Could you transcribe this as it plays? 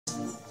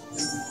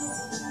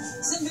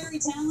Some very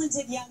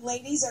talented young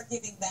ladies are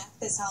giving back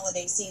this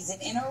holiday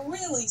season in a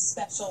really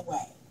special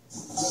way.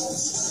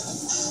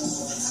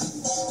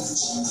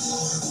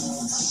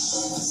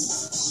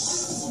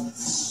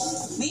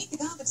 Meet the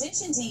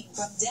competition team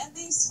from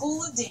Debbie's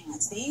School of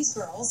Dance. These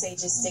girls,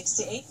 ages 6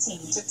 to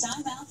 18, took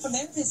time out from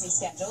their busy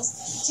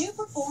schedules to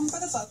perform for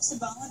the folks and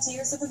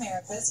volunteers of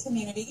America's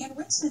Community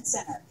Enrichment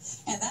Center.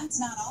 And that's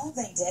not all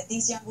they did.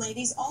 These young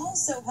ladies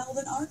also held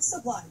an art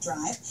supply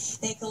drive.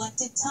 They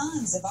collected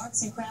tons of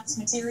arts and crafts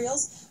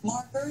materials,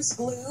 markers,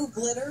 glue,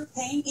 glitter,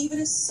 paint, even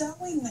a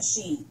sewing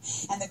machine.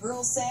 And the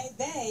girls say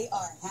they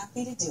are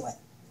happy to do it.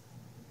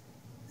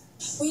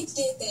 We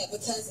did that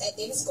because at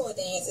Davis School of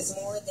Dance, it's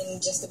more than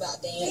just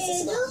about dance.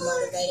 It's about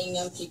motivating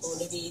young people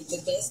to be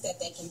the best that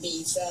they can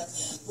be. So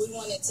we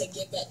wanted to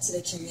give back to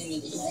the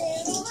community.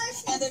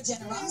 And their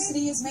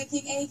generosity is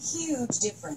making a huge difference.